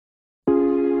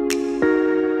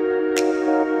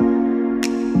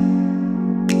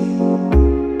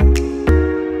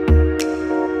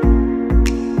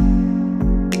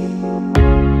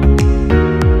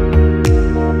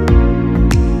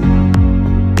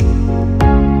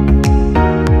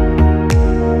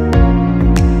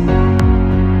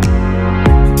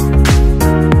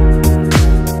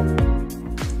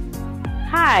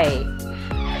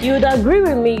You'd agree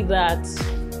with me that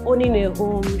owning a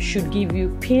home should give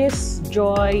you peace,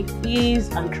 joy, ease,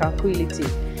 and tranquility.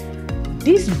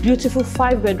 This beautiful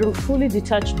 5-bedroom, fully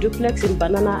detached duplex in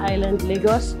Banana Island,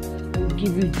 Lagos will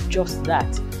give you just that.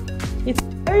 It's a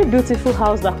very beautiful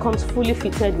house that comes fully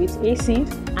fitted with AC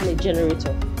and a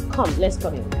generator. Come, let's go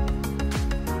in.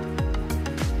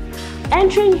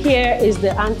 Entering here is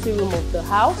the ante room of the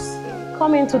house.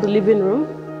 Come into the living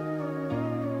room.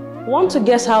 Want to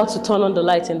guess how to turn on the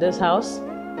light in this house?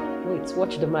 Wait,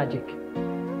 watch the magic.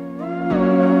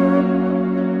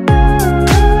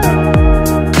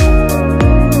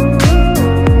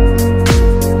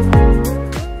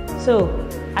 So,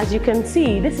 as you can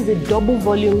see, this is a double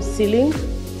volume ceiling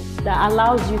that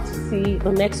allows you to see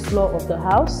the next floor of the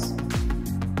house.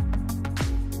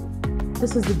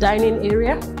 This is the dining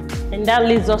area, and that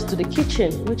leads us to the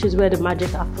kitchen, which is where the magic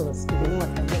happens, if you know what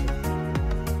I mean.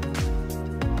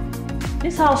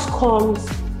 This house comes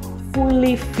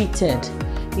fully fitted.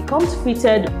 It comes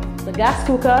fitted the gas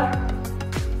cooker,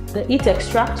 the heat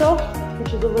extractor,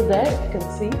 which is over there, if you can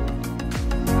see.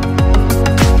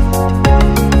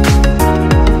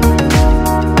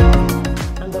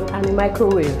 And a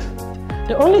microwave.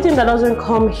 The only thing that doesn't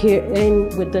come here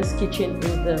in with this kitchen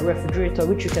is the refrigerator,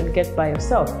 which you can get by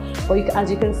yourself. But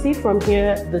as you can see from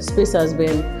here, the space has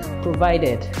been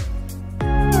provided.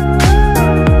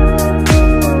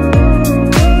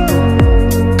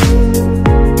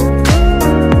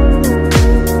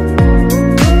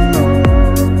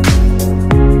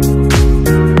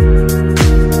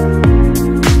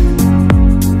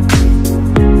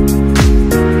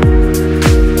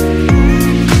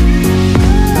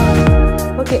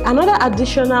 Another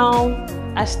additional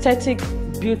aesthetic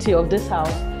beauty of this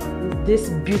house is this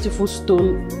beautiful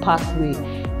stone pathway.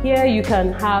 Here you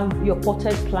can have your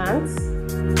potted plants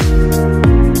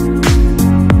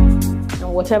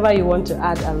and whatever you want to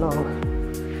add along.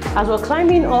 As we're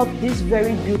climbing up this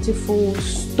very beautiful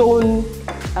stone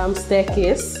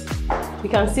staircase, you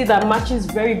can see that matches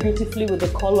very beautifully with the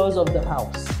colors of the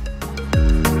house.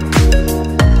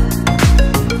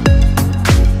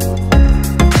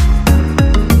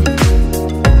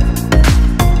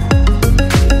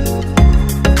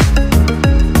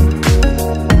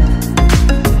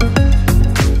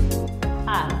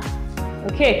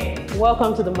 Okay,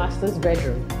 welcome to the master's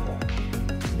bedroom.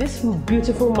 This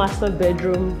beautiful master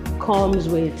bedroom comes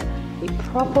with a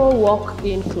proper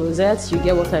walk-in closet. You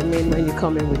get what I mean when you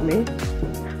come in with me.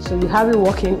 So you have a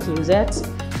walk-in closet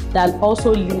that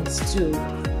also leads to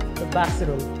the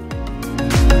bathroom.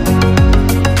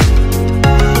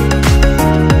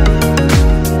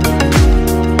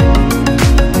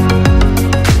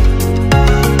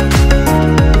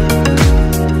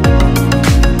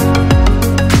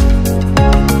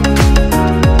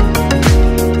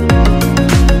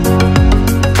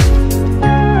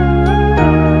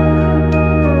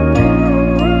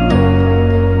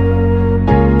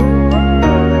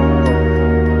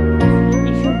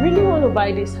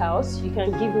 Buy this house, you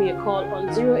can give me a call on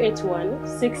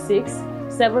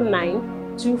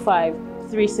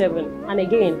 081-6679-2537. And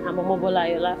again, I'm Omobola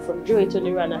Ayoola from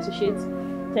Ikoyi and Associates.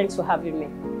 Thanks for having me.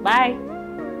 Bye.